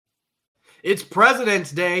It's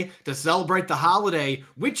President's Day. To celebrate the holiday,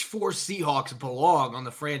 which four Seahawks belong on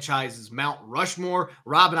the franchise's Mount Rushmore?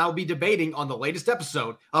 Rob and I will be debating on the latest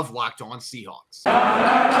episode of Locked On Seahawks.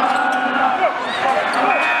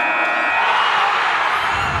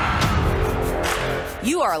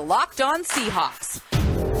 You are Locked On Seahawks,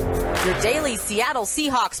 your daily Seattle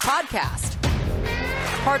Seahawks podcast.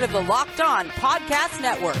 Part of the Locked On Podcast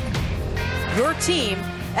Network, your team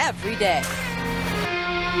every day.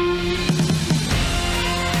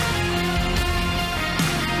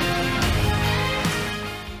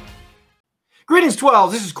 Greetings,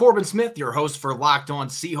 12. This is Corbin Smith, your host for Locked On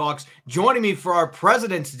Seahawks. Joining me for our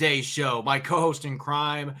President's Day show, my co-host in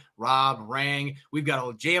crime, Rob Rang. We've got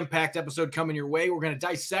a jam-packed episode coming your way. We're going to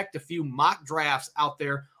dissect a few mock drafts out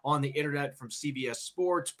there on the internet from CBS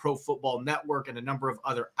Sports, Pro Football Network, and a number of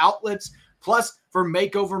other outlets. Plus, for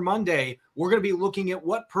Makeover Monday, we're going to be looking at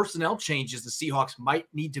what personnel changes the Seahawks might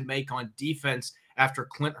need to make on defense after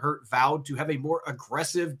Clint Hurtt vowed to have a more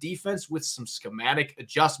aggressive defense with some schematic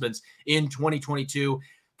adjustments in 2022.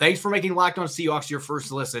 Thanks for making Locked On Seahawks your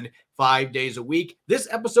first listen 5 days a week. This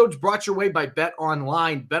episode's brought your way by Bet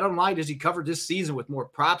Online. Bet Online as you covered this season with more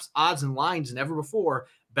props, odds, and lines than ever before.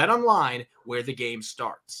 Bet Online, where the game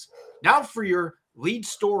starts. Now for your lead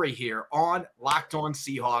story here on Locked On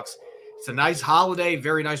Seahawks. It's a nice holiday,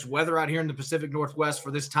 very nice weather out here in the Pacific Northwest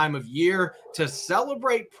for this time of year. To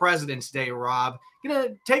celebrate President's Day, Rob, going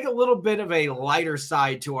to take a little bit of a lighter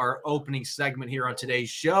side to our opening segment here on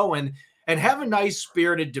today's show and have a nice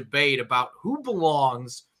spirited debate about who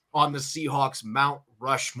belongs on the Seahawks Mount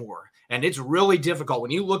Rushmore. And it's really difficult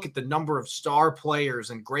when you look at the number of star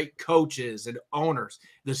players and great coaches and owners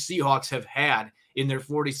the Seahawks have had in their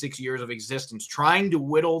 46 years of existence, trying to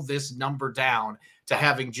whittle this number down to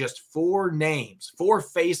having just four names, four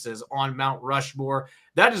faces on Mount Rushmore.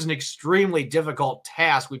 That is an extremely difficult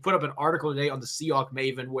task. We put up an article today on the Seahawk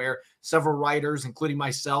Maven where several writers, including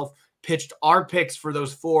myself, pitched our picks for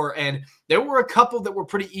those four, and there were a couple that were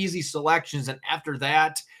pretty easy selections. And after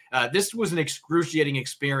that, this was an excruciating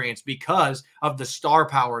experience because of the star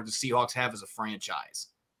power the Seahawks have as a franchise.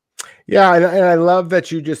 Yeah, and I love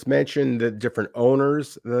that you just mentioned the different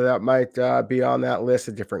owners that might be on that list,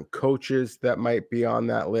 the different coaches that might be on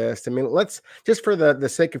that list. I mean, let's just for the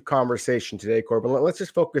sake of conversation today, Corbin, let's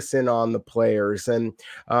just focus in on the players. And,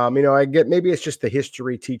 I get maybe it's just the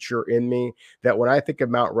history teacher in me that when I think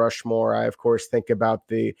of Mount Rushmore, I, of course, think about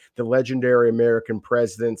the legendary American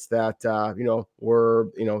presidents that,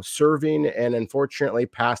 were, serving and unfortunately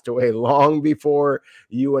passed away long before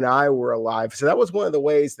you and I were alive. So that was one of the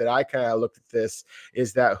ways that I kind of looked at this,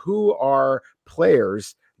 is that who are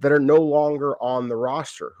players that are no longer on the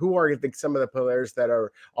roster? Who are, I think, some of the players that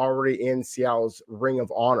are already in Seattle's Ring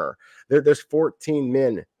of Honor? There's 14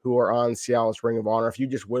 men who are on Seattle's Ring of Honor. If you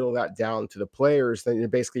just whittle that down to the players, then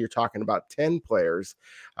basically you're talking about 10 players,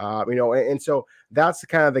 and so that's the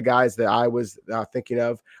kind of the guys that I was thinking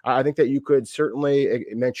of. I think that you could certainly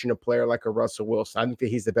mention a player like a Russell Wilson. I think that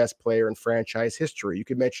he's the best player in franchise history. You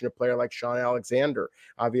could mention a player like Shaun Alexander,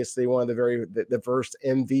 obviously one of the first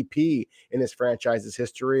MVP in this franchise's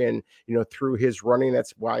history. And, through his running,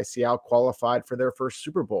 that's why Seattle qualified for their first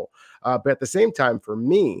Super Bowl. But at the same time, for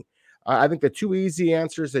me, I think the two easy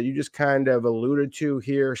answers that you just kind of alluded to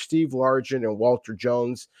here, Steve Largent and Walter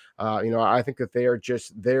Jones, I think that they are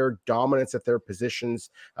just their dominance at their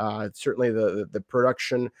positions. Certainly the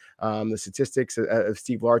production, the statistics of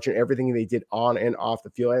Steve Largent, everything they did on and off the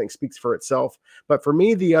field, I think speaks for itself. But for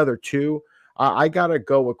me, the other two, I got to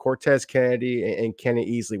go with Cortez Kennedy and Kenny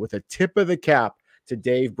Easley with a tip of the cap to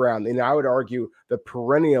Dave Brown. And I would argue the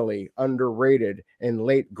perennially underrated and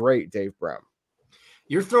late great Dave Brown.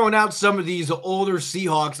 You're throwing out some of these older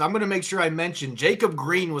Seahawks. I'm going to make sure I mention Jacob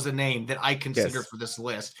Green was a name that I considered for this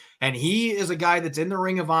list. And he is a guy that's in the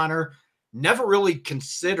Ring of Honor, never really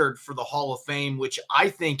considered for the Hall of Fame, which I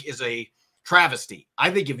think is a travesty.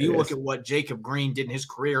 I think if you look at what Jacob Green did in his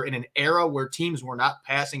career in an era where teams were not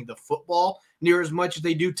passing the football near as much as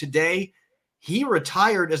they do today, he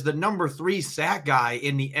retired as the number 3 sack guy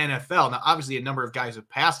in the NFL. Now, obviously, a number of guys have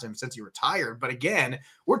passed him since he retired. But again,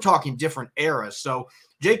 we're talking different eras. So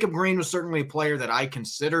Jacob Green was certainly a player that I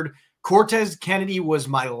considered. Cortez Kennedy was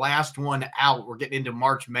my last one out. We're getting into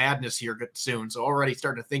March Madness here soon. So already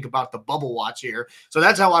starting to think about the bubble watch here. So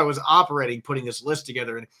that's how I was operating, putting this list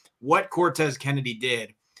together. And what Cortez Kennedy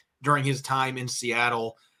did during his time in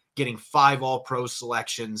Seattle, getting 5 All-Pro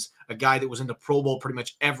selections, a guy that was in the Pro Bowl pretty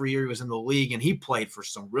much every year he was in the league, and he played for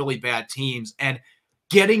some really bad teams, and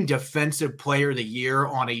getting Defensive Player of the Year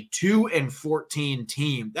on a 2-14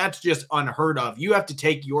 team, that's just unheard of. You have to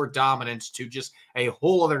take your dominance to just a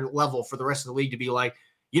whole other level for the rest of the league to be like,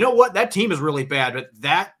 You know what? That team is really bad, but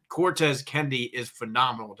that Cortez Kennedy is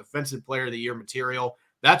phenomenal. Defensive Player of the Year material.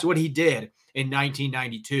 That's what he did in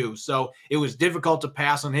 1992. So it was difficult to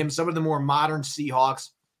pass on him. Some of the more modern Seahawks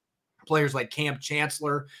players like Cam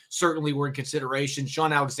Chancellor certainly were in consideration.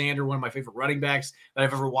 Sean Alexander, one of my favorite running backs that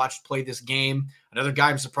I've ever watched play this game. Another guy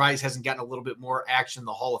I'm surprised hasn't gotten a little bit more action in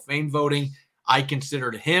the Hall of Fame voting. I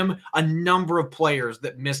considered him. A number of players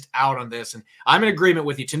that missed out on this. And I'm in agreement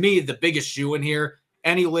with you. To me, the biggest shoe in here,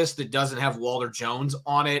 any list that doesn't have Walter Jones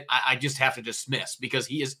on it, I just have to dismiss because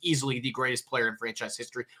he is easily the greatest player in franchise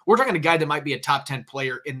history. We're talking a guy that might be a top 10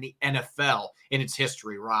 player in the NFL in its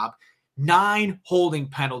history, Rob. 9 holding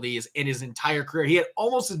penalties in his entire career. He had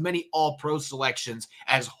almost as many all-pro selections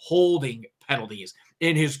as holding penalties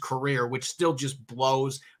in his career, which still just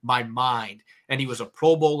blows my mind. And he was a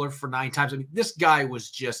Pro Bowler for 9 times. I mean, this guy was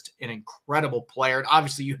just an incredible player. And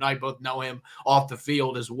obviously, you and I both know him off the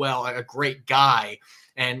field as well. A great guy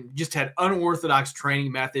and just had unorthodox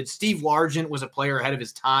training methods. Steve Largent was a player ahead of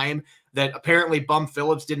his time that apparently Bum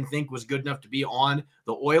Phillips didn't think was good enough to be on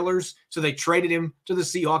the Oilers. So they traded him to the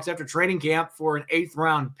Seahawks after training camp for an 8th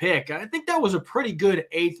round pick. I think that was a pretty good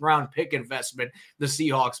 8th round pick investment the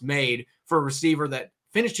Seahawks made for a receiver that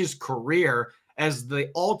finished his career as the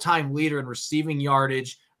all-time leader in receiving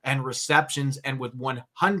yardage and receptions, and with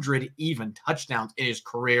 100 even touchdowns in his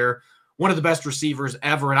career. One of the best receivers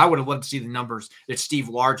ever, and I would have loved to see the numbers that Steve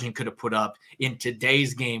Largent could have put up in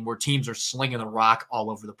today's game where teams are slinging the rock all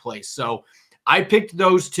over the place. So I picked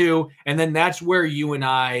those two, and then that's where you and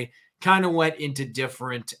I kind of went into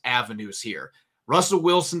different avenues here. Russell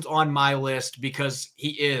Wilson's on my list because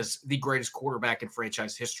he is the greatest quarterback in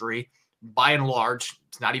franchise history. By and large,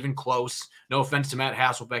 it's not even close. No offense to Matt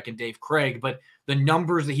Hasselbeck and Dave Craig, but the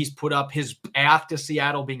numbers that he's put up, his path to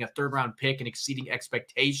Seattle being a 3rd round pick and exceeding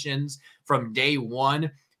expectations from day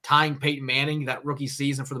one, tying Peyton Manning that rookie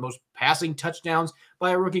season for the most passing touchdowns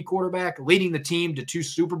by a rookie quarterback, leading the team to 2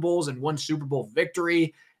 Super Bowls and 1 Super Bowl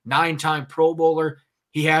victory, 9-time Pro Bowler.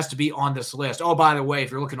 He has to be on this list. Oh, by the way,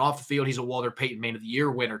 if you're looking off the field, he's a Walter Payton Man of the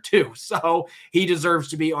Year winner too. So he deserves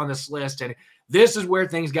to be on this list. And this is where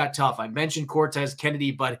things got tough. I mentioned Cortez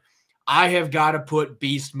Kennedy, but I have got to put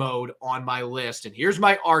beast mode on my list. And here's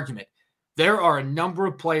my argument. There are a number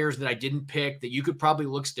of players that I didn't pick that you could probably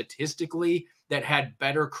look statistically that had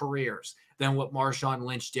better careers than what Marshawn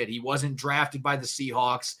Lynch did. He wasn't drafted by the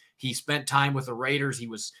Seahawks. He spent time with the Raiders. He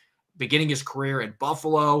was beginning his career at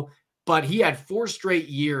Buffalo, but he had 4 straight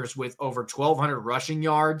years with over 1,200 rushing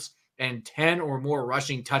yards and 10 or more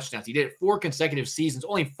rushing touchdowns. He did it 4 consecutive seasons.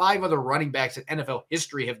 Only 5 other running backs in NFL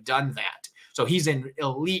history have done that. So he's in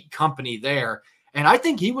elite company there. And I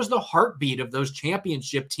think he was the heartbeat of those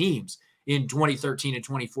championship teams in 2013 and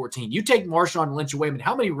 2014. You take Marshawn Lynch away, I mean,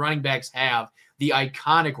 how many running backs have the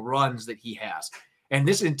iconic runs that he has? And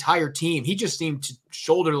this entire team, he just seemed to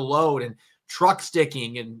shoulder the load and truck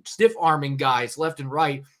sticking and stiff arming guys left and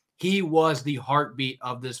right. He was the heartbeat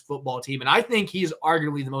of this football team. And I think he's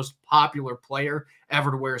arguably the most popular player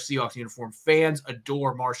ever to wear a Seahawks uniform. Fans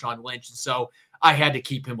adore Marshawn Lynch. And so I had to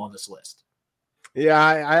keep him on this list.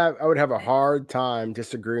 Yeah, I would have a hard time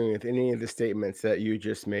disagreeing with any of the statements that you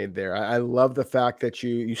just made there. I love the fact that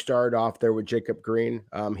you started off there with Jacob Green.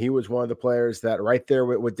 He was one of the players that right there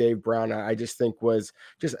with Dave Brown, I just think was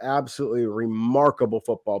just absolutely remarkable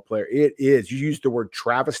football player. It is. You used the word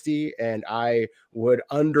travesty, and I would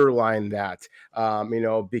underline that,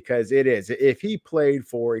 because it is. If he played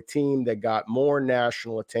for a team that got more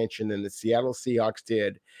national attention than the Seattle Seahawks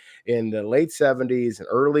did in the late 70s and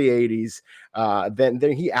early 80s,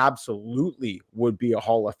 then he absolutely would be a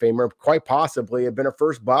Hall of Famer, quite possibly have been a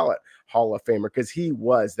first ballot Hall of Famer because he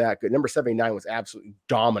was that good. Number 79 was absolutely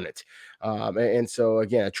dominant. And so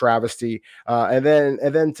again, a travesty. And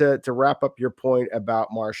then to wrap up your point about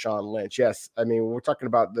Marshawn Lynch. Yes. I mean, we're talking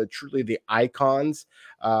about truly the icons,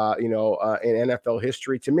 in NFL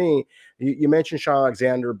history. To me, you mentioned Sean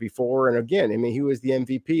Alexander before. And again, I mean, he was the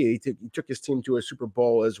MVP. He took his team to a Super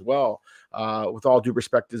Bowl as well, with all due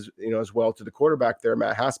respect as well to the quarterback there,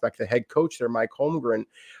 Matt Hasselbeck, the head coach there, Mike Holmgren,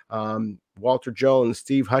 Walter Jones,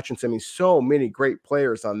 Steve Hutchinson. I mean, so many great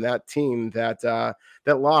players on that team that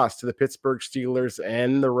lost to the Pittsburgh Steelers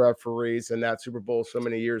and the referees in that Super Bowl so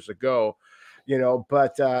many years ago.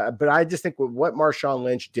 But I just think with what Marshawn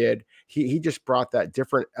Lynch did, he just brought that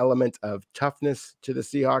different element of toughness to the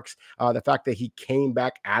Seahawks. The fact that he came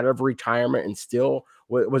back out of retirement and still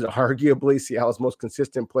was arguably Seattle's most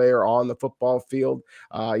consistent player on the football field,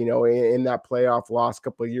 in that playoff loss a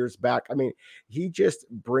couple of years back. I mean, he just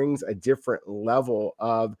brings a different level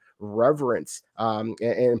of reverence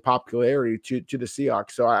and popularity to the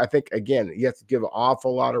Seahawks. So I think, again, you have to give an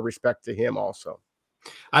awful lot of respect to him also.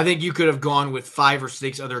 I think you could have gone with 5 or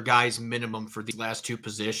 6 other guys minimum for the last 2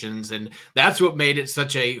 positions, and that's what made it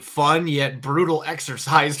such a fun yet brutal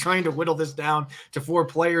exercise trying to whittle this down to 4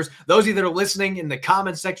 players. Those of you that are listening, in the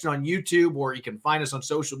comment section on YouTube, or you can find us on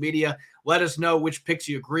social media, let us know which picks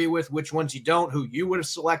you agree with, which ones you don't, who you would have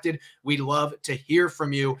selected. We'd love to hear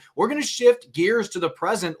from you. We're going to shift gears to the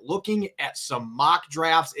present, looking at some mock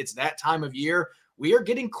drafts. It's that time of year. We are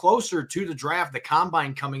getting closer to the draft, the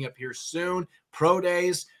combine coming up here soon, pro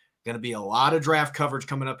days. Going to be a lot of draft coverage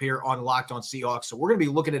coming up here on Locked On Seahawks. So we're going to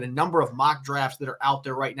be looking at a number of mock drafts that are out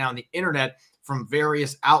there right now on the internet from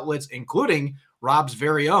various outlets, including Rob's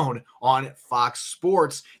very own on Fox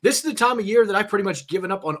Sports. This is the time of year that I've pretty much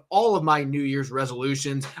given up on all of my New Year's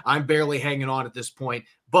resolutions. I'm barely hanging on at this point,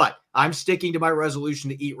 but I'm sticking to my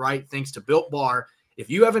resolution to eat right thanks to Built Bar. If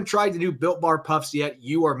you haven't tried the new Built Bar Puffs yet,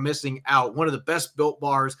 you are missing out. One of the best Built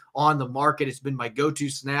Bars on the market. It's been my go-to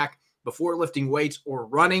snack before lifting weights or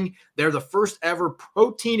running. They're the first ever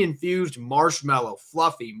protein-infused marshmallow,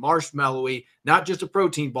 fluffy, marshmallowy, not just a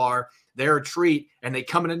protein bar. They're a treat, and they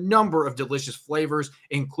come in a number of delicious flavors,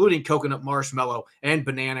 including coconut marshmallow and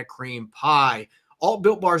banana cream pie. All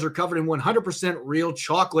Built Bars are covered in 100% real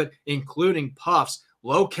chocolate, including puffs,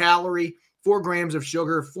 low calorie, 4 grams of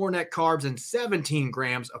sugar, 4 net carbs, and 17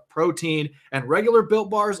 grams of protein. And regular Built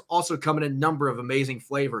Bars also come in a number of amazing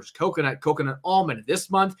flavors. Coconut almond. This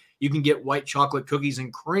month, you can get white chocolate cookies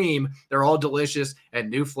and cream. They're all delicious, and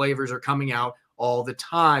new flavors are coming out all the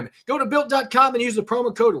time. Go to Built.com and use the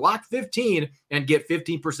promo code LOCK15 and get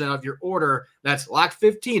 15% off your order. That's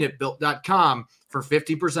LOCK15 at Built.com for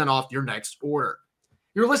 15% off your next order.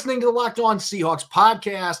 You're listening to the Locked On Seahawks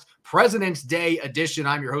podcast, President's Day edition.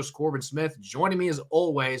 I'm your host, Corbin Smith. Joining me as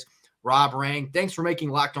always, Rob Rang. Thanks for making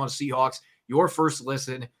Locked On Seahawks your first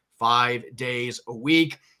listen 5 days a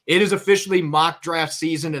week. It is officially mock draft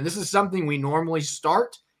season, and this is something we normally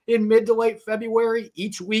start in mid to late February.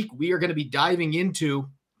 Each week, we are going to be diving into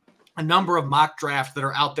a number of mock drafts that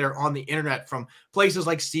are out there on the internet from places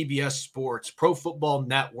like CBS Sports, Pro Football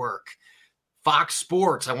Network, Fox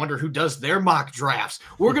Sports. I wonder who does their mock drafts.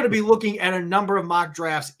 We're going to be looking at a number of mock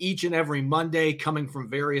drafts each and every Monday coming from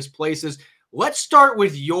various places. Let's start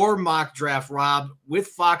with your mock draft, Rob, with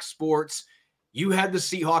Fox Sports. You had the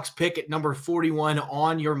Seahawks pick at number 41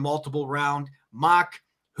 on your multiple round mock.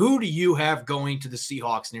 Who do you have going to the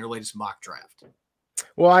Seahawks in your latest mock draft?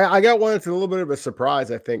 Well, I got one that's a little bit of a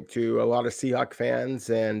surprise, I think, to a lot of Seahawks fans.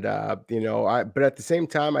 And, but at the same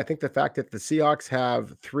time, I think the fact that the Seahawks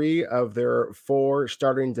have 3 of their 4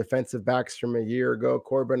 starting defensive backs from a year ago,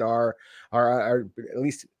 Corbin, are at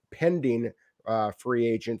least pending free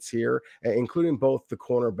agents here, including both the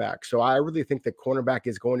cornerback. So I really think that cornerback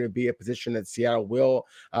is going to be a position that Seattle will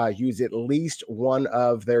use at least one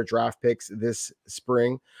of their draft picks this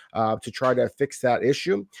spring to try to fix that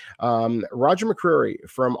issue. Roger McCreary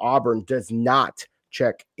from Auburn does not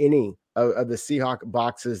check any of the Seahawk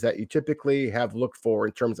boxes that you typically have looked for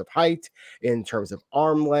in terms of height, in terms of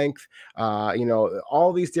arm length,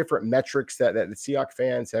 all these different metrics that the Seahawk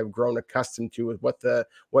fans have grown accustomed to with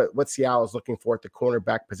what Seattle is looking for at the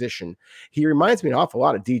cornerback position. He reminds me an awful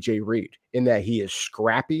lot of DJ Reed in that he is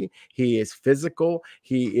scrappy, he is physical,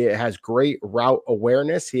 he has great route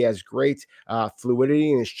awareness, he has great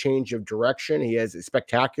fluidity in his change of direction, he has a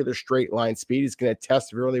spectacular straight line speed, he's going to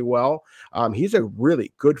test really well. He's a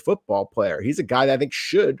really good football player. He's a guy that I think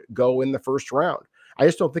should go in the first round. I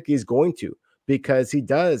just don't think he's going to, because he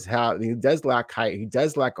does lack height, he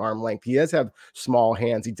does lack arm length, he does have small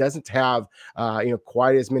hands, he doesn't have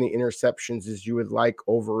quite as many interceptions as you would like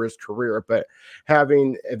over his career. But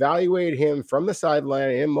having evaluated him from the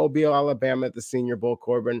sideline in Mobile, Alabama at the Senior Bowl,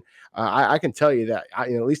 Corbin, I can tell you that at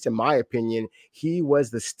least in my opinion, he was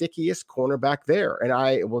the stickiest cornerback there. And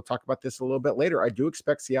I will talk about this a little bit later. I do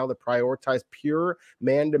expect Seattle to prioritize pure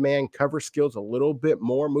man-to-man cover skills a little bit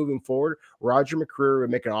more moving forward. Roger McCreary would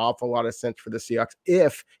make an awful lot of sense for the Seahawks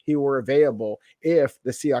if he were available, if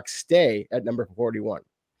the Seahawks stay at number 41.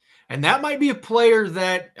 And that might be a player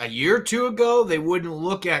that a year or two ago they wouldn't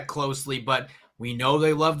look at closely, but we know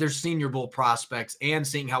they love their Senior Bowl prospects, and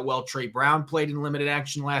seeing how well Trey Brown played in limited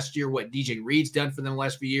action last year, what DJ Reed's done for them the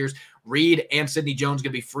last few years. Reed and Sidney Jones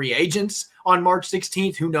going to be free agents on March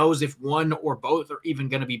 16th. Who knows if one or both are even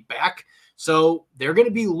going to be back. So they're going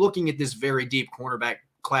to be looking at this very deep cornerback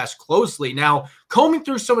class closely. Now, combing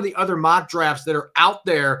through some of the other mock drafts that are out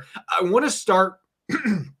there, I want to start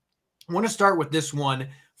with this one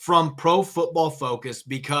from Pro Football Focus,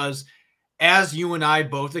 because as you and I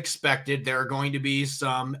both expected, there are going to be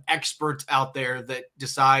some experts out there that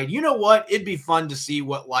decide, you know what, it'd be fun to see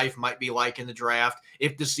what life might be like in the draft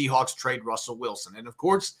if the Seahawks trade Russell Wilson. And of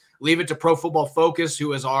course, leave it to Pro Football Focus,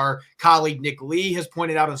 who, as our colleague Nick Lee has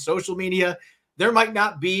pointed out on social media, there might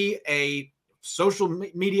not be a social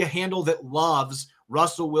media handle that loves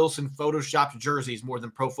Russell Wilson photoshopped jerseys more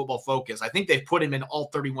than Pro Football Focus. I think they've put him in all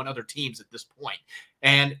 31 other teams at this point.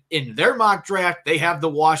 And in their mock draft, they have the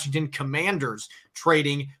Washington Commanders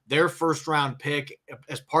trading their first-round pick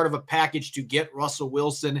as part of a package to get Russell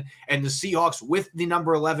Wilson, and the Seahawks with the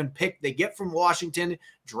number 11 pick they get from Washington,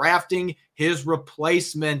 drafting his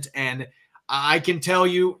replacement. And I can tell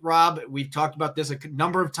you, Rob, we've talked about this a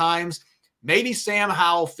number of times. Maybe Sam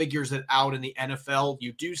Howell figures it out in the NFL.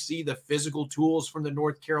 You do see the physical tools from the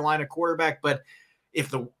North Carolina quarterback, but if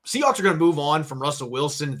the Seahawks are going to move on from Russell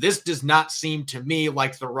Wilson, this does not seem to me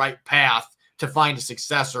like the right path to find a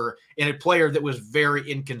successor in a player that was very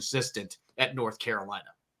inconsistent at North Carolina.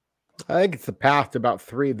 I think it's the path to about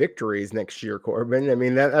 3 victories next year, Corbin. I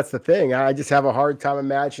mean, that's the thing. I just have a hard time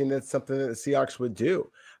imagining that's something that the Seahawks would do.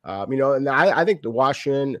 And I think the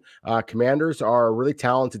Washington Commanders are a really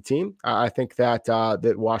talented team. I think that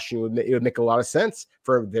Washington it would make a lot of sense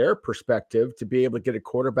from their perspective to be able to get a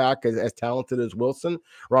quarterback as talented as Wilson.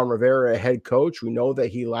 Ron Rivera, a head coach, we know that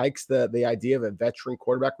he likes the idea of a veteran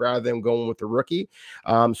quarterback rather than going with a rookie.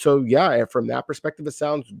 So yeah, from that perspective, it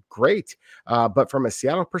sounds great. But from a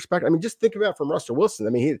Seattle perspective, I mean, just think about it from Russell Wilson. I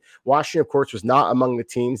mean, Washington, of course, was not among the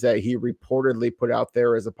teams that he reportedly put out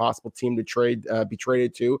there as a possible team to be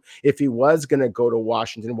traded to. If he was going to go to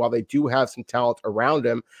Washington, while they do have some talent around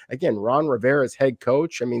him, again, Ron Rivera's head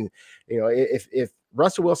coach. I mean, if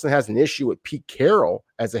Russell Wilson has an issue with Pete Carroll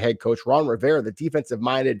as a head coach, Ron Rivera, the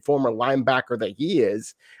defensive-minded former linebacker that he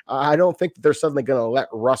is, I don't think that they're suddenly going to let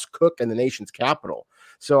Russ cook in the nation's capital.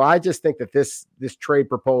 So I just think that this trade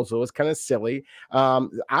proposal is kind of silly. I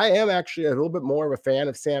am actually a little bit more of a fan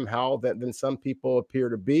of Sam Howell than some people appear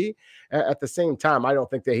to be. At the same time, I don't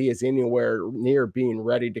think that he is anywhere near being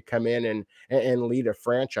ready to come in and lead a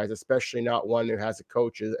franchise, especially not one who has a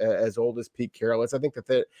coach as old as Pete Carroll is. I think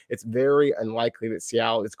that it's very unlikely that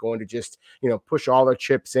Seattle is going to just push all their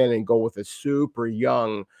chips in and go with a super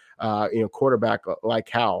young quarterback like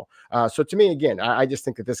Howell. So to me, again, I just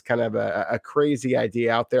think that this kind of a crazy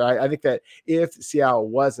idea out there. I think that if Seattle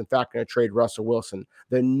was in fact going to trade Russell Wilson,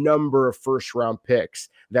 the number of first round picks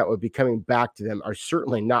that would be coming back to them are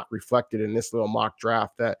certainly not reflected in this little mock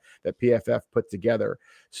draft that PFF put together.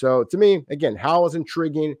 So to me, again, Howell is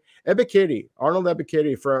intriguing. Arnold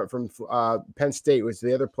Ebiketie from Penn State was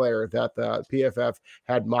the other player that the PFF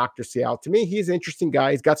had mocked to Seattle. To me, he's an interesting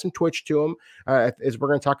guy. He's got some twitch to him, as we're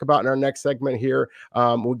going to talk about in our next segment here.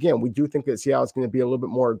 Again, we do think that Seattle is going to be a little bit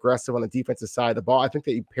more aggressive on the defensive side of the ball. I think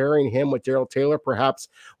that pairing him with Darrell Taylor, perhaps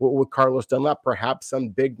with Carlos Dunlap, perhaps some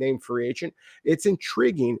big name free agent, it's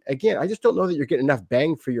intriguing. Again, I just don't know that you're getting enough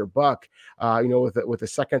bang for your buck, with a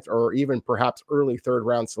second or even perhaps early third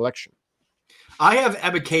round selection. I have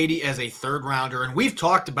Ebiketie as a third rounder, and we've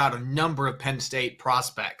talked about a number of Penn State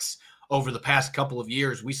prospects over the past couple of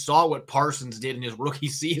years. We saw what Parsons did in his rookie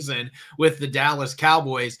season with the Dallas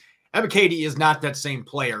Cowboys. Ebiketie is not that same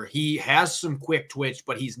player. He has some quick twitch,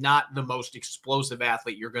 but he's not the most explosive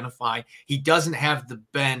athlete you're going to find. He doesn't have the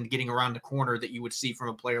bend getting around the corner that you would see from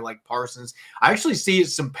a player like Parsons. I actually see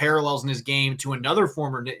some parallels in his game to another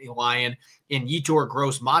former Nittany Lion in Yetur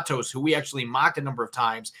Gross-Matos, who we actually mocked a number of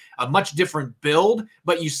times. A much different build,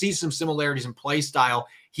 but you see some similarities in play style.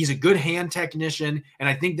 He's a good hand technician, and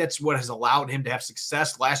I think that's what has allowed him to have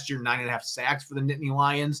success. Last year, 9.5 sacks for the Nittany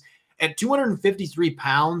Lions. At 253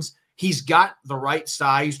 pounds, he's got the right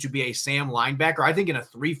size to be a Sam linebacker. I think in a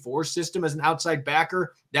 3-4 system as an outside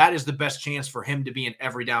backer, that is the best chance for him to be an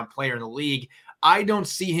every down player in the league. I don't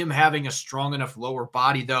see him having a strong enough lower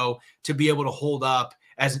body, though, to be able to hold up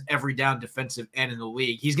as an every down defensive end in the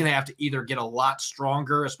league. He's going to have to either get a lot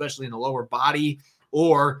stronger, especially in the lower body,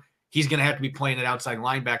 or he's going to have to be playing an outside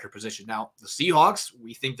linebacker position. Now, the Seahawks,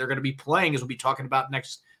 we think they're going to be playing, as we'll be talking about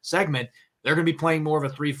next segment, they're going to be playing more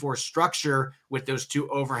of a 3-4 structure with those two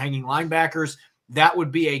overhanging linebackers. That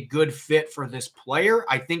would be a good fit for this player.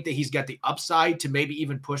 I think that he's got the upside to maybe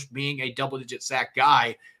even push being a double-digit sack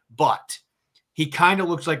guy, but he kind of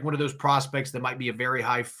looks like one of those prospects that might be a very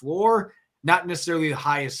high floor, not necessarily the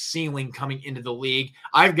highest ceiling coming into the league.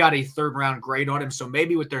 I've got a third-round grade on him, so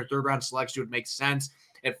maybe with their third-round selection, it would make sense.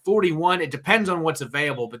 At 41, it depends on what's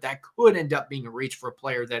available, but that could end up being a reach for a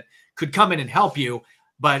player that could come in and help you.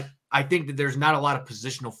 But I think that there's not a lot of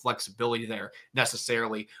positional flexibility there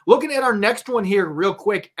necessarily. Looking at our next one here real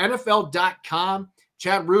quick, NFL.com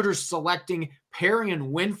Chad Reuter's selecting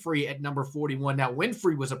Perrion Winfrey at number 41. Now,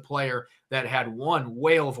 Winfrey was a player that had one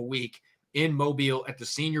whale of a week in Mobile at the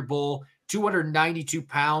Senior Bowl. 292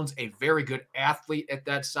 pounds, a very good athlete at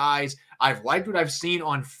that size. I've liked what I've seen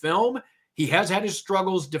on film. He has had his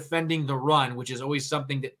struggles defending the run, which is always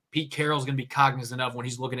something that Pete Carroll's going to be cognizant of when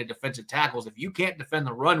he's looking at defensive tackles. If you can't defend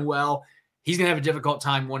the run well, he's going to have a difficult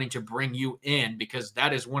time wanting to bring you in, because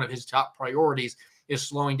that is one of his top priorities, is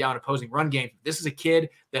slowing down opposing run game. This is a kid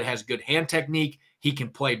that has good hand technique. He can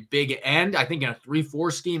play big end. I think in a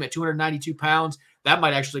 3-4 scheme at 292 pounds, that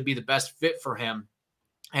might actually be the best fit for him.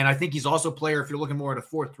 And I think he's also a player, if you're looking more at a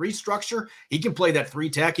 4-3 structure, he can play that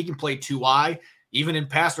 3-tech. He can play 2-eye. Even in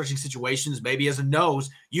pass rushing situations, maybe as a nose,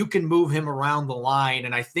 you can move him around the line.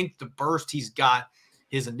 And I think the burst he's got,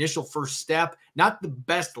 his initial first step, not the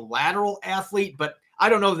best lateral athlete, but I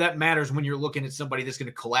don't know if that matters when you're looking at somebody that's going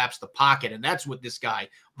to collapse the pocket. And that's what this guy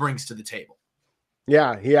brings to the table.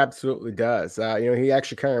 Yeah, he absolutely does. He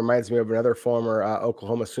actually kind of reminds me of another former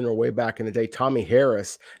Oklahoma Sooner way back in the day, Tommy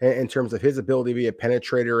Harris, in terms of his ability to be a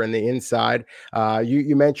penetrator in the inside.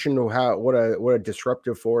 You mentioned what a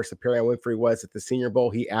disruptive force Perrion Winfrey was at the Senior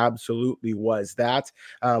Bowl. He absolutely was that.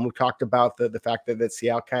 We talked about the fact that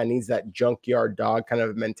Seattle kind of needs that junkyard dog kind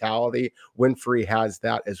of mentality. Winfrey has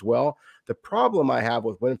that as well. The problem I have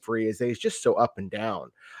with Winfrey is that he's just so up and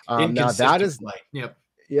down. Now that is play. Yep.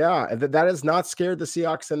 Yeah, that has not scared the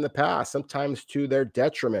Seahawks in the past, sometimes to their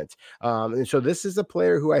detriment. And so this is a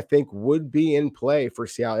player who I think would be in play for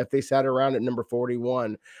Seattle if they sat around at number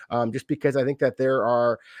 41, just because I think that there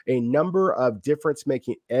are a number of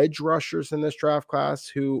difference-making edge rushers in this draft class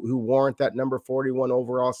who warrant that number 41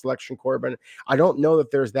 overall selection, Corbin. I don't know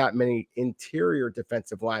that there's that many interior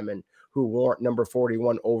defensive linemen who warrant number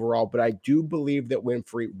 41 overall, but I do believe that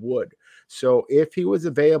Winfrey would. So if he was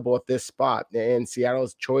available at this spot and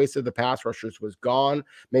Seattle's choice of the pass rushers was gone,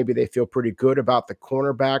 maybe they feel pretty good about the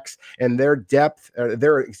cornerbacks, and their depth,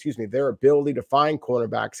 their ability to find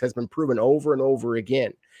cornerbacks has been proven over and over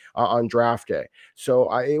again on draft day.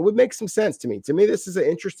 So it would make some sense to me. To me, this is an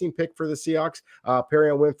interesting pick for the Seahawks.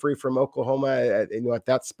 Perrion Winfrey from Oklahoma at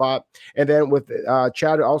that spot. And then with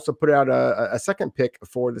Chad also put out a second pick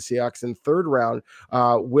for the Seahawks in third round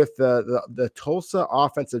with the Tulsa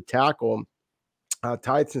offensive tackle,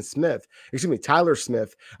 Tyler Smith.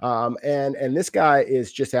 And this guy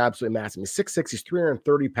is just absolutely massive. He's 6'6", he's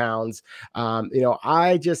 330 pounds.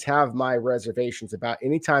 I just have my reservations about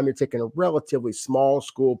anytime you're taking a relatively small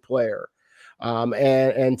school player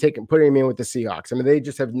and putting him in with the Seahawks. I mean, they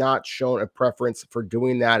just have not shown a preference for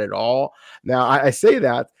doing that at all. Now, I say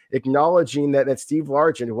that acknowledging that Steve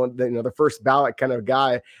Largent, the first ballot kind of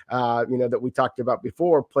guy, that we talked about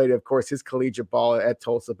before, played, of course, his collegiate ball at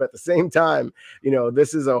Tulsa. But at the same time,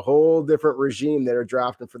 this is a whole different regime that are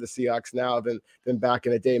drafting for the Seahawks now than back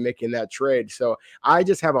in the day making that trade. So I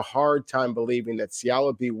just have a hard time believing that Seattle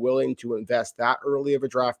would be willing to invest that early of a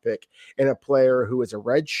draft pick in a player who is a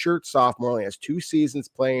redshirt sophomore, only has 2 seasons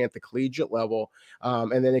playing at the collegiate level,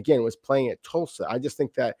 and then again was playing at Tulsa. I just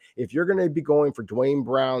think that if you're going to be going for Dwayne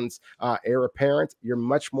Brown's heir apparent, you're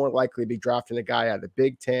much more likely to be drafting a guy out of the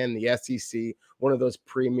Big Ten, the SEC, one of those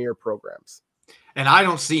premier programs. And I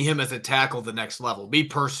don't see him as a tackle the next level. Me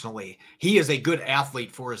personally, he is a good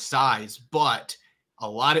athlete for his size, but a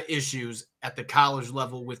lot of issues at the college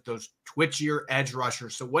level with those twitchier edge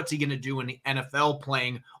rushers. So what's he going to do in the NFL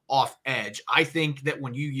playing off edge? I think that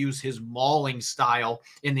when you use his mauling style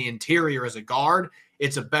in the interior as a guard,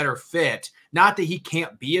 it's a better fit. Not that he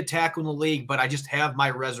can't be a tackle in the league, but I just have my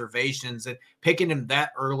reservations that picking him that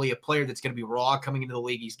early, a player that's going to be raw coming into the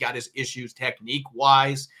league, he's got his issues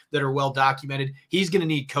technique-wise that are well documented. He's going to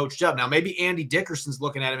need coached up. Now, maybe Andy Dickerson's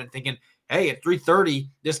looking at him and thinking, hey, at 330,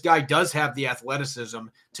 this guy does have the athleticism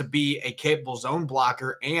to be a capable zone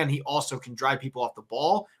blocker, and he also can drive people off the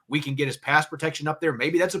ball. We can get his pass protection up there.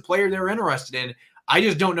 Maybe that's a player they're interested in. I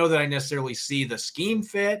just don't know that I necessarily see the scheme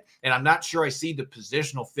fit, and I'm not sure I see the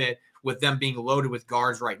positional fit with them being loaded with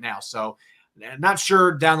guards right now. So I'm not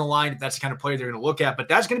sure down the line if that's the kind of player they're going to look at, but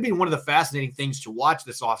that's going to be one of the fascinating things to watch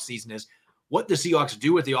this offseason is what the Seahawks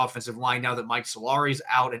do with the offensive line now that Mike Solari's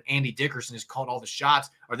out and Andy Dickerson has called all the shots.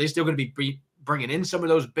 Are they still going to be bringing in some of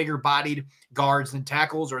those bigger-bodied guards and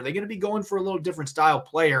tackles, or are they going to be going for a little different style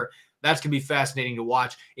player? That's going to be fascinating to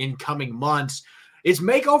watch in coming months. It's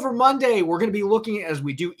Makeover Monday. We're going to be looking, as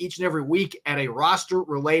we do each and every week, at a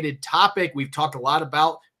roster-related topic. We've talked a lot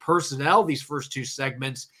about personnel these first 2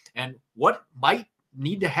 segments and what might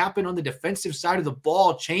need to happen on the defensive side of the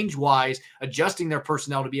ball change-wise, adjusting their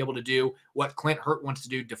personnel to be able to do what Clint Hurt wants to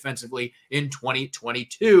do defensively in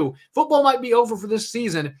 2022. Football might be over for this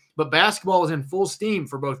season, but basketball is in full steam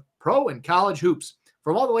for both pro and college hoops.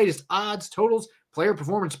 From all the latest odds, totals, player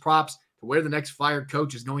performance props, to where the next fired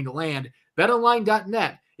coach is going to land,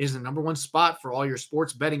 BetOnline.net is the number one spot for all your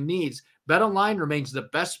sports betting needs. BetOnline remains the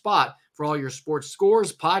best spot for all your sports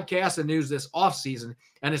scores, podcasts, and news this offseason.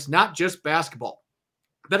 And it's not just basketball.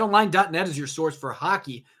 BetOnline.net is your source for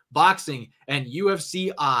hockey, boxing, and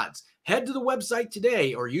UFC odds. Head to the website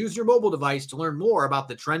today or use your mobile device to learn more about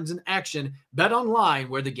the trends in action. BetOnline,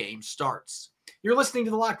 where the game starts. You're listening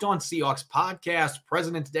to the Locked On Seahawks podcast,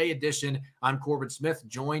 President's Day edition. I'm Corbin Smith,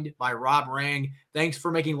 joined by Rob Rang. Thanks for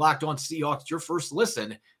making Locked On Seahawks your first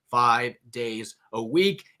listen 5 days a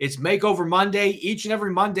week. It's Makeover Monday, each and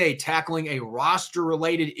every Monday, tackling a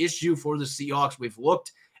roster-related issue for the Seahawks. We've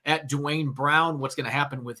looked at Duane Brown, what's going to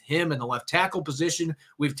happen with him in the left tackle position.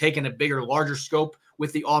 We've taken a bigger, larger scope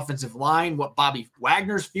with the offensive line, what Bobby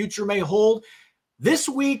Wagner's future may hold. This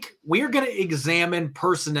week, we're going to examine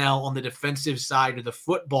personnel on the defensive side of the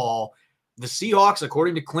football. The Seahawks,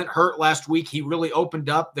 according to Clint Hurt last week, he really opened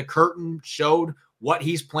up the curtain, showed what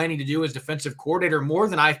he's planning to do as defensive coordinator more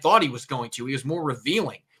than I thought he was going to. He was more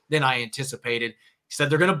revealing than I anticipated. He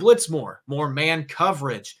said they're going to blitz more man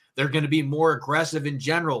coverage. They're going to be more aggressive in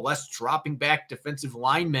general, less dropping back defensive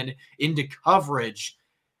linemen into coverage.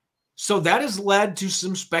 So that has led to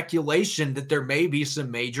some speculation that there may be some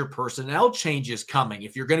major personnel changes coming.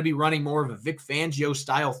 If you're going to be running more of a Vic Fangio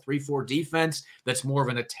style 3-4 defense, that's more of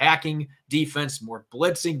an attacking defense, more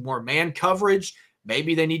blitzing, more man coverage,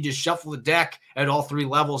 maybe they need to shuffle the deck at all three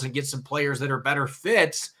levels and get some players that are better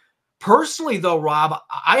fits. Personally, though, Rob,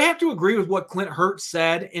 I have to agree with what Clint Hurt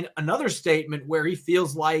said in another statement where he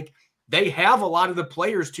feels like they have a lot of the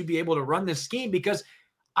players to be able to run this scheme, because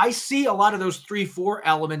I see a lot of those 3-4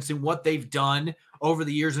 elements in what they've done over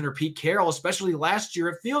the years under Pete Carroll, especially last year.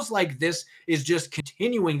 It feels like this is just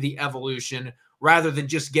continuing the evolution rather than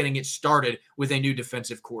just getting it started with a new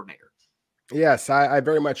defensive coordinator. Yes, I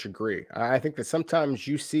very much agree. I think that sometimes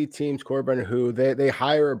you see teams, Corbin, who they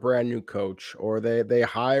hire a brand new coach or they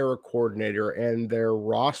hire a coordinator and their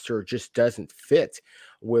roster just doesn't fit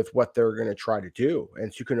with what they're going to try to do.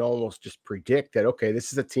 And so you can almost just predict that, okay,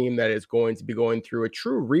 this is a team that is going to be going through a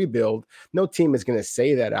true rebuild. No team is going to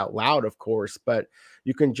say that out loud, of course, but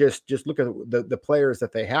you can just look at the players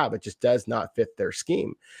that they have. It just does not fit their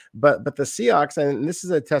scheme. But the Seahawks, and this is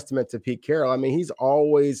a testament to Pete Carroll. I mean, he's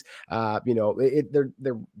always,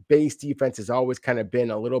 their base defense has always kind of been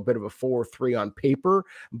a little bit of a 4-3 on paper,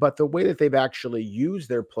 but the way that they've actually used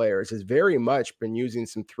their players has very much been using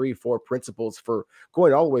some 3-4 principles for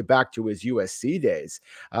going all the way back to his USC days,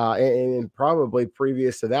 and probably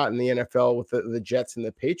previous to that in the NFL with the Jets and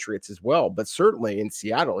the Patriots as well. But certainly in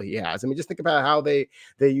Seattle, he has. I mean, just think about how they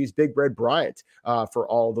use Big Red Bryant for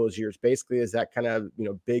all those years, basically as that kind of,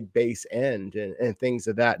 big base end and things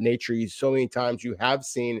of that nature. So many times you have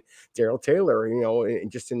seen Darrell Taylor,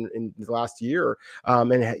 just in the last year,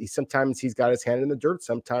 and sometimes he's got his hand in the dirt.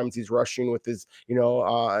 Sometimes he's rushing with his, and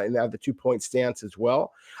the 2-point stance as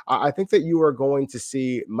well. I think that you are going to see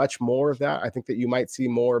much more of that. I think that you might see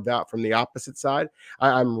more of that from the opposite side.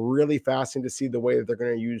 I'm really fascinated to see the way that they're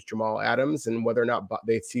going to use Jamal Adams and whether or not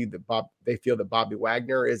they feel that Bobby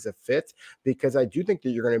Wagner is a fit, because I do think that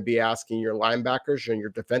you're going to be asking your linebackers and your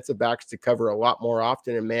defensive backs to cover a lot more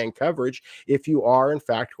often in man coverage if you are in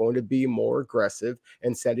fact going to be more aggressive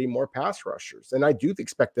and sending more pass rushers. And I do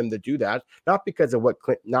expect them to do that,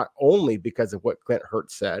 not only because of what Clint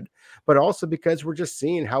Hurt said, but also because we're just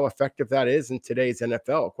seeing how effective that is in today's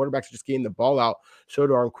NFL. Quarterbacks are just getting the ball out so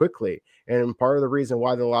darn quickly. And part of the reason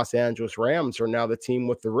why the Los Angeles Rams are now the team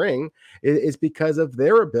with the ring is because of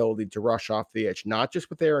their ability to rush off the edge, not just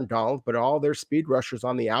with Aaron Donald, but all their speed rushers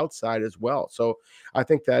on the outside as well. So I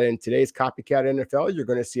think that in today's copycat NFL, you're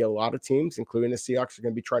going to see a lot of teams, including the Seahawks, are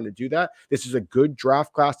going to be trying to do that. This is a good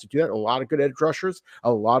draft class to do that. A lot of good edge rushers,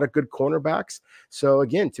 a lot of good cornerbacks. So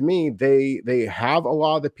again, to me, they have a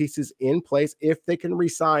lot of the pieces in place if they can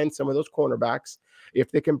re-sign some of those cornerbacks. If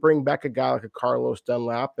they can bring back a guy like a Carlos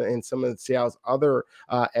Dunlap and some of Seattle's other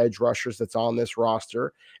edge rushers that's on this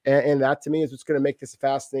roster, and that to me is what's going to make this a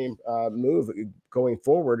fascinating move going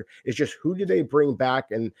forward, is just who do they bring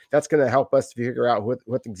back, and that's going to help us to figure out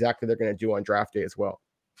what exactly they're going to do on draft day as well.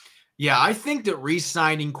 Yeah, I think that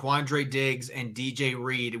re-signing Quandre Diggs and DJ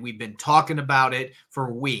Reed, we've been talking about it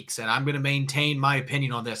for weeks, and I'm going to maintain my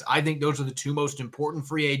opinion on this. I think those are the two most important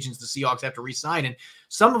free agents the Seahawks have to re-sign. And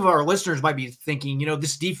some of our listeners might be thinking,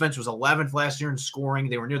 this defense was 11th last year in scoring.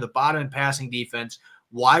 They were near the bottom in passing defense.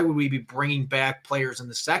 Why would we be bringing back players in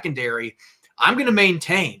the secondary? I'm going to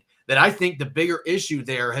maintain that I think the bigger issue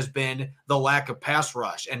there has been the lack of pass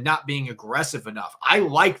rush and not being aggressive enough. I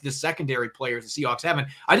like the secondary players the Seahawks have. And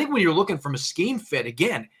I think when you're looking from a scheme fit,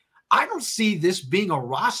 again, I don't see this being a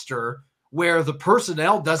roster where the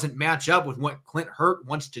personnel doesn't match up with what Clint Hurtt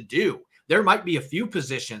wants to do. There might be a few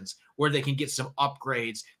positions where they can get some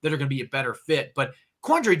upgrades that are going to be a better fit, but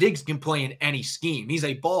Quandre Diggs can play in any scheme. He's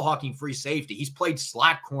a ball hawking free safety. He's played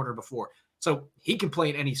slot corner before, so he can play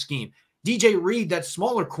in any scheme. DJ Reed, that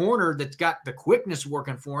smaller corner that's got the quickness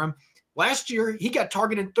working for him, last year he got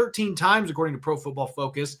targeted 13 times, according to Pro Football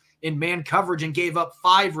Focus, in man coverage and gave up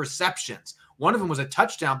 5 receptions. One of them was a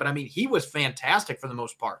touchdown, but I mean, he was fantastic for the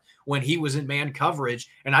most part when he was in man coverage,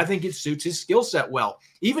 and I think it suits his skill set well.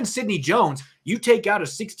 Even Sidney Jones, you take out a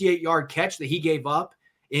 68-yard catch that he gave up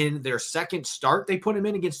in their second start they put him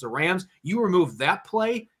in against the Rams, you remove that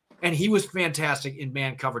play, and he was fantastic in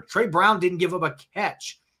man coverage. Trey Brown didn't give up a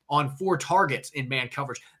catch on 4 targets in man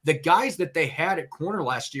coverage. The guys that they had at corner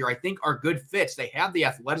last year, I think, are good fits. They have the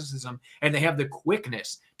athleticism and they have the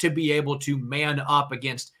quickness to be able to man up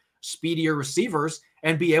against speedier receivers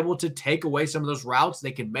and be able to take away some of those routes.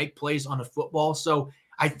 They can make plays on the football. So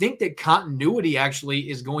I think that continuity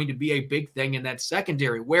actually is going to be a big thing in that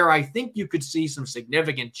secondary, where I think you could see some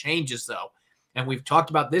significant changes, though. And we've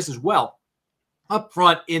talked about this as well. Up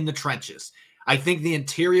front in the trenches, I think the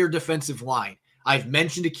interior defensive line, I've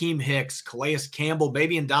mentioned Akeem Hicks, Calais Campbell,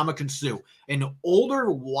 maybe Ndamukong Suh, an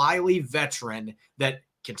older, wily veteran that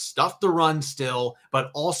can stuff the run still,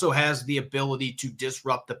 but also has the ability to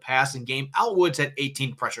disrupt the passing game. Al Woods had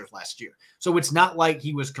 18 pressures last year, so it's not like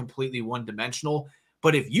he was completely one-dimensional.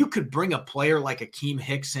 But if you could bring a player like Akeem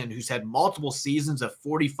Hicks in, who's had multiple seasons of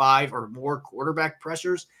 45 or more quarterback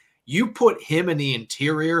pressures, you put him in the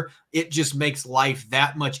interior, it just makes life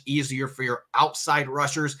that much easier for your outside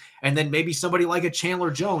rushers. And then maybe somebody like a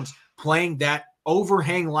Chandler Jones playing that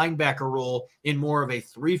overhang linebacker role in more of a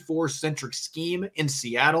 3-4 centric scheme in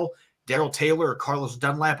Seattle. Darrell Taylor or Carlos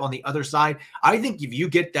Dunlap on the other side. I think if you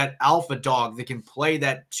get that alpha dog that can play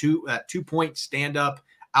that two-point stand-up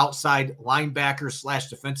outside linebacker /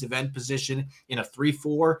 defensive end position in a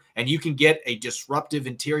 3-4, and you can get a disruptive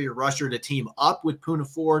interior rusher to team up with Poona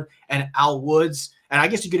Ford and Al Woods, and I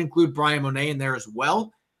guess you could include Brian Monet in there as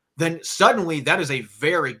well, then suddenly that is a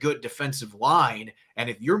very good defensive line. And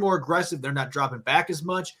if you're more aggressive, they're not dropping back as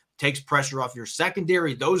much, takes pressure off your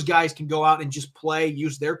secondary. Those guys can go out and just play,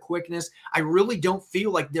 use their quickness. I really don't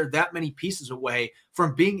feel like they're that many pieces away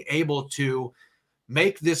from being able to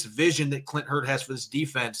make this vision that Clint Hurtt has for this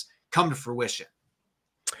defense come to fruition.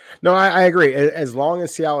 No, I agree. As long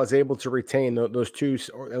as Seattle is able to retain those two,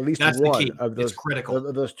 or at least one of those critical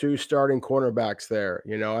of those 2 starting cornerbacks there,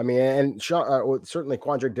 I mean, and certainly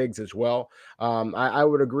Quandre Diggs as well. I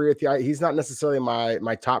would agree with you. He's not necessarily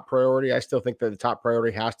my top priority. I still think that the top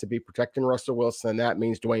priority has to be protecting Russell Wilson, and that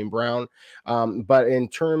means Dwayne Brown. But in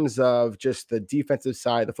terms of just the defensive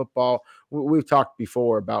side of the football, we've talked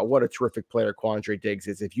before about what a terrific player Quandre Diggs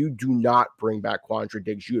is. If you do not bring back Quandre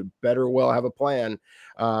Diggs, you had better well have a plan.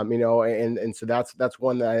 And so that's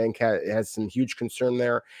one that I think has some huge concern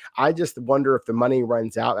there. I just wonder if the money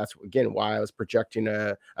runs out. That's again why I was projecting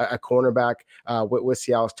a cornerback with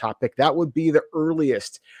Seattle's top pick. That would be the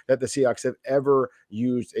earliest that the Seahawks have ever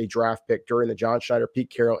used a draft pick during the John Schneider, Pete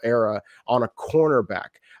Carroll era on a cornerback.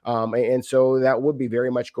 And so that would be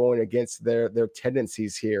very much going against their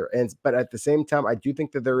tendencies here. But at the same time, I do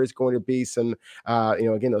think that there is going to be some,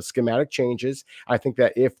 again, those schematic changes. I think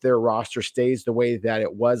that if their roster stays the way that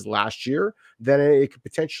it was last year, then it could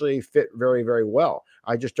potentially fit very, very well.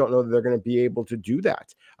 I just don't know that they're going to be able to do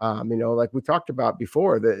that. Like we talked about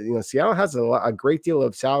before, that Seattle has a great deal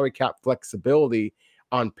of salary cap flexibility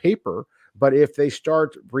on paper. But if they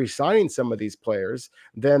start re-signing some of these players,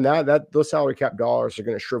 then those salary cap dollars are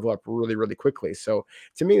going to shrivel up really, really quickly. So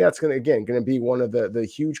to me, that's going to be one of the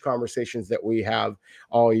huge conversations that we have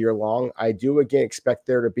all year long. I do again expect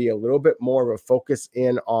there to be a little bit more of a focus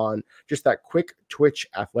in on just that quick twitch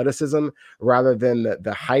athleticism rather than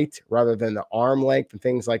the height, rather than the arm length and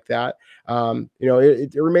things like that.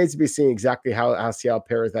 It remains to be seen exactly how Seattle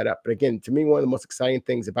pairs that up. But again, to me, one of the most exciting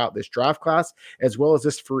things about this draft class, as well as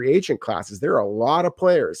this free agent class, is there are a lot of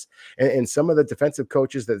players and some of the defensive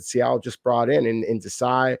coaches that Seattle just brought in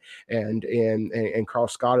Desai and Carl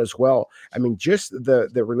Scott as well. I mean, just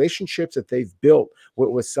the relationships that they've built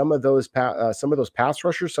with some of those pass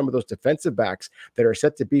rushers, some of those defensive backs that are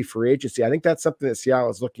set to be free agency. I think that's something that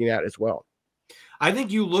Seattle is looking at as well. I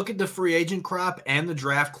think you look at the free agent crop and the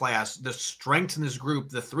draft class, the strengths in this group,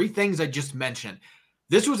 the 3 things I just mentioned.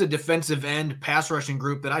 This was a defensive end pass rushing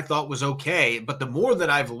group that I thought was okay, but the more that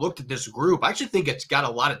I've looked at this group, I actually think it's got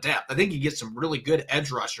a lot of depth. I think you get some really good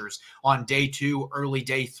edge rushers on day 2, early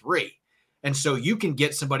day 3. And so you can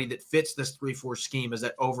get somebody that fits this 3-4 scheme as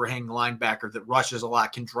that overhang linebacker that rushes a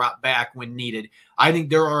lot, can drop back when needed. I think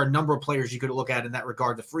there are a number of players you could look at in that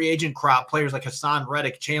regard. The free agent crop, players like Hassan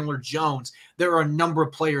Reddick, Chandler Jones, there are a number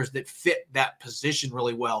of players that fit that position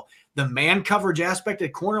really well. The man coverage aspect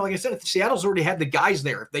at corner, like I said, Seattle's already had the guys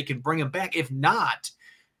there. If they can bring them back, if not,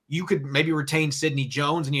 you could maybe retain Sidney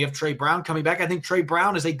Jones and you have Trey Brown coming back. I think Trey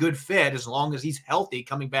Brown is a good fit as long as he's healthy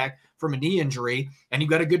coming back from a knee injury. And you've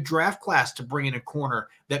got a good draft class to bring in a corner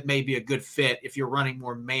that may be a good fit if you're running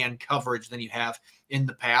more man coverage than you have in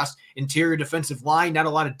the past. Interior defensive line, not a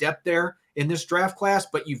lot of depth there in this draft class,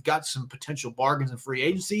 but you've got some potential bargains in free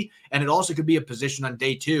agency. And it also could be a position on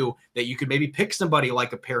day 2 that you could maybe pick somebody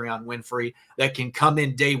like a Perrion Winfrey that can come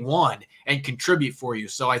in day 1 and contribute for you.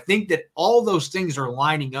 So I think that all those things are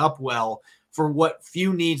lining up well for what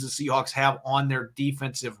few needs the Seahawks have on their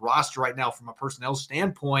defensive roster right now from a personnel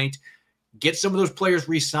standpoint. Get some of those players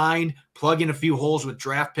re-signed, plug in a few holes with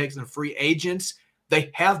draft picks and free agents.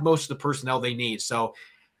 They have most of the personnel they need. So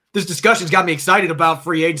this discussion's got me excited about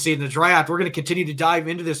free agency and the draft. We're going to continue to dive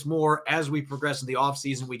into this more as we progress in the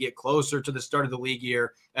offseason. We get closer to the start of the league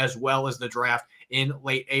year, as well as the draft in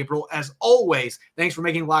late April. As always, thanks for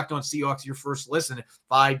making Locked On Seahawks your first listen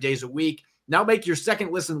 5 days a week. Now make your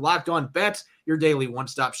second listen Locked On Bets, your daily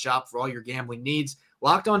one-stop shop for all your gambling needs.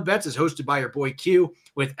 Locked On Bets is hosted by your boy Q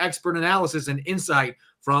with expert analysis and insight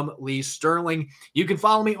from Lee Sterling. You can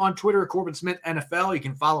follow me on Twitter, Corbin Smith NFL. You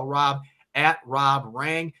can follow Rob at Rob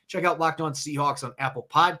Rang. Check out Locked On Seahawks on Apple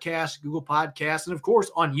Podcasts, Google Podcasts, and of course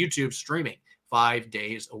on YouTube streaming 5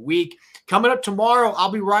 days a week. Coming up tomorrow, I'll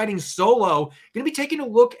be riding solo. Going to be taking a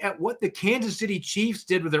look at what the Kansas City Chiefs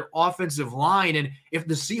did with their offensive line, and if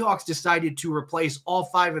the Seahawks decided to replace all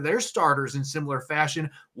 5 of their starters in similar fashion,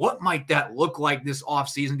 what might that look like this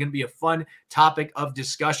offseason? Going to be a fun topic of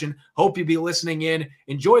discussion. Hope you'll be listening in.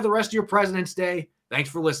 Enjoy the rest of your President's Day. Thanks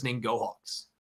for listening. Go Hawks.